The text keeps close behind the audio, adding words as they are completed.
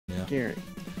scary.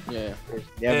 Yeah.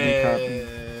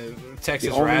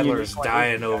 Texas Rattler's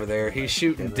dying over there. He's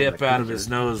shooting dip out of his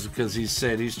nose because he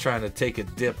said he's trying to take a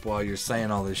dip while you're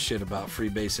saying all this shit about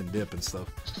freebasing dip and stuff.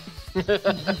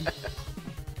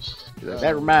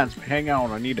 That reminds me. Hang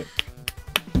on, I need to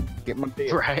get my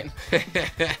dip. Right.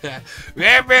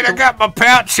 Yeah, man, I got my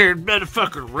pouch here,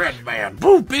 motherfucking red man.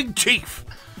 Woo, big chief.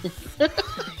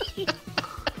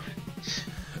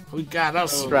 We got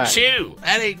us some chew.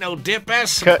 That ain't no dip,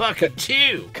 that's some fucking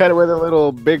chew. Cut it with a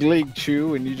little big league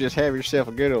chew, and you just have yourself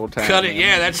a good old time. Cut it,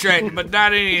 yeah, that's right. But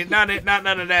not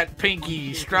none of that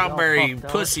pinky strawberry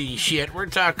pussy shit. We're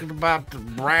talking about the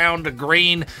brown, the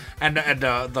green, and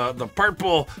the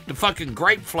purple, the fucking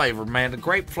grape flavor, man. The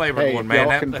grape flavored one, man.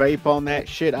 Y'all can vape on that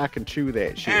shit. I can chew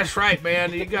that shit. That's right,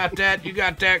 man. You got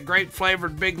that grape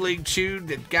flavored big league chew.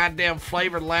 That goddamn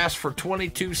flavor lasts for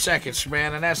 22 seconds,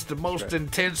 man, and that's the most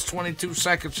intense 22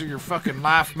 seconds of your fucking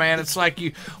life, man. It's like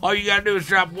all you gotta do is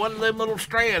drop one of them little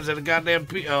strands in a goddamn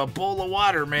bowl of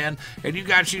water, man, and you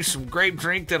got you some grape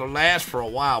drink that'll last for a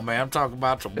while, man. I'm talking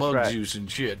about some bug juice and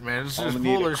shit, man. It's just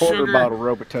full of sugar. Quarter bottle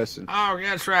Robitussin. Oh,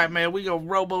 that's right, man. We go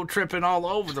robo tripping all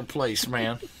over the place,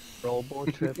 man. Robo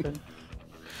tripping.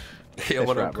 Yeah,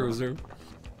 what up, Cruiser?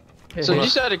 So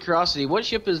just out of curiosity, what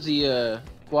ship is the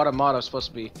Guatemala supposed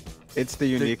to be? It's the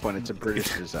unique one. It's a British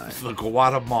design. The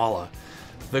Guatemala.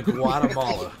 The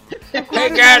Guatemala. Hey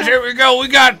guys, here we go. We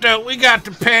got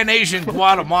the Pan Asian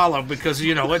Guatemala because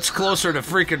it's closer to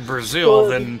freaking Brazil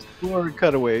than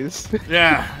cutaways.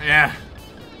 Yeah.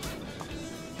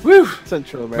 Woo!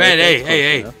 Central America. Man,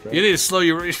 hey. Enough, right? You need to slow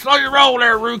your roll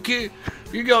there, rookie.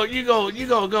 You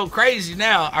go crazy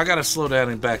now. I gotta slow down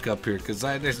and back up here because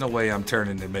there's no way I'm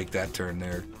turning to make that turn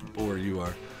there where you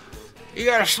are. You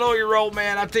gotta slow your roll,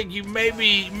 man. I think you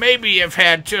maybe have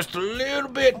had just a little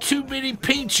bit too many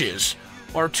pinches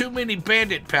or too many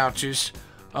bandit pouches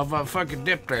of a fucking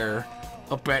dip there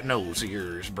up that nose of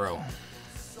yours, bro.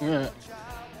 Yeah.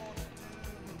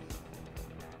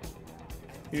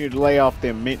 You need to lay off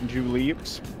them mint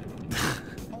juleps.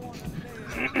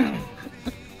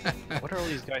 What are all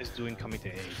these guys doing coming to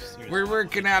age? Seriously. We're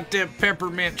working out them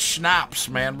peppermint schnapps,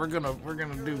 man. We're gonna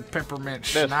do peppermint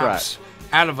schnapps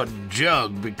out of a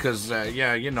jug because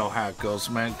you know how it goes,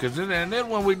 man. And then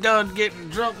when we done getting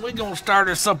drunk, we gonna start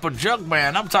us up a jug,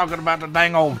 man. I'm talking about the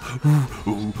dang old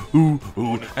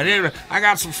and then I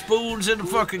got some spoons in the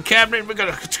fucking cabinet. We're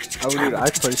gonna I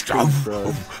play spoons,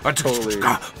 bro. Totally.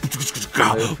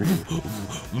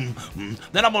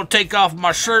 Then I'm gonna take off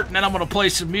my shirt and then I'm gonna play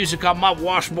some music on my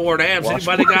washboard amps.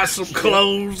 Anybody got some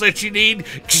clothes that you need?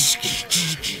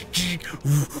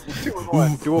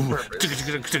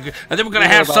 And then we're gonna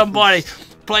have somebody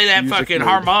play that fucking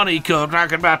harmonica.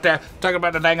 Talking about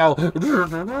the dang old.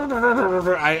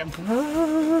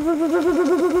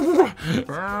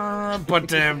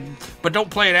 But don't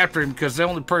play it after him because the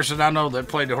only person I know that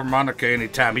played the harmonica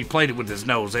anytime he played it with his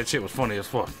nose. That shit was funny as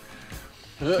fuck.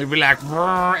 He'd be like,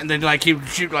 and then like he would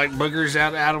shoot like boogers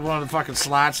out of one of the fucking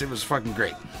slots. It was fucking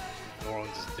great.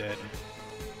 Orleans is dead.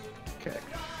 Okay.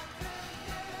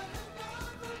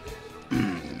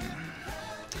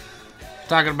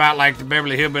 Talking about like the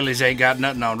Beverly Hillbillies ain't got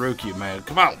nothing on Rukia, man.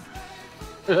 Come on.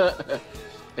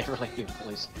 Beverly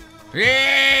Hillbillies.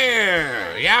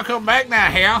 Yeah, y'all come back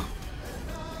now, hell.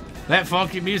 That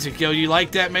funky music, yo. You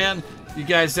like that, man? You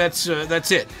guys, that's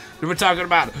it. We're talking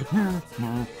about I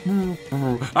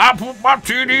put my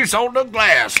titties on the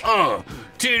glass.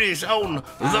 Titties on the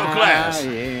glass. I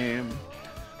am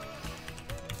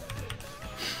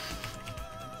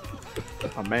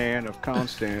a man of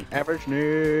constant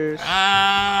averageness.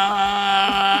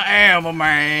 I am a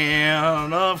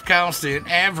man of constant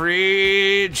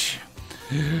average.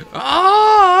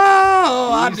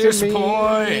 Oh, I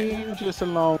disappoint just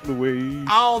along the way.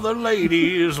 all the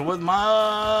ladies with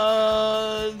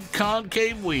my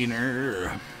concave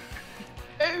wiener.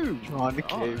 Oh,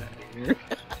 concave wiener.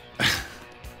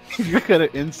 You got an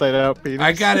inside out penis.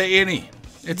 I got an innie.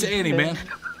 It's an innie, man.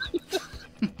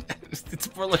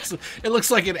 It looks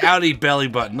like an outie belly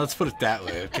button. Let's put it that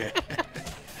way, okay?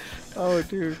 Oh,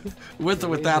 dude. With or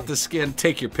without the skin,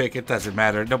 take your pick. It doesn't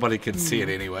matter. Nobody can see it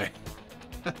anyway.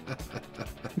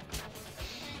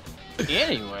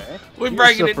 Anyway, We're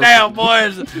breaking it down,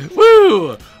 boys.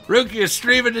 Woo! Rukia is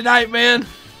streaming tonight, man.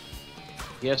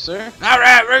 yes, sir. All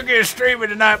right, Rukia is streaming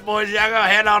tonight, boys. Y'all go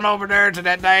head on over there to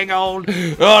that dang old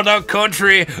the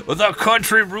country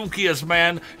Rukias,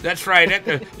 man. That's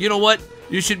right. You know what?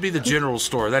 You should be the general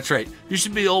store. That's right. You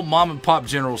should be the old mom and pop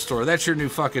general store. That's your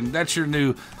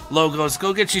new logos.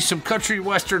 Go get you some country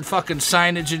western fucking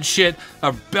signage and shit.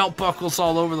 Belt buckles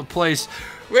all over the place.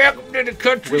 Welcome to the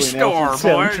country Willie store,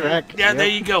 Nelson boy. soundtrack. Yeah, Yep. there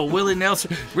you go. Willie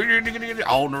Nelson.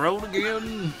 On the road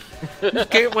again.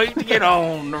 Can't wait to get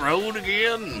on the road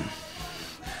again.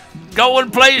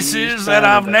 Going places that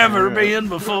I've never been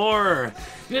before.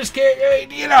 Just can't wait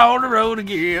to get on the road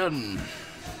again.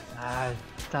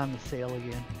 It's time to sail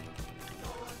again.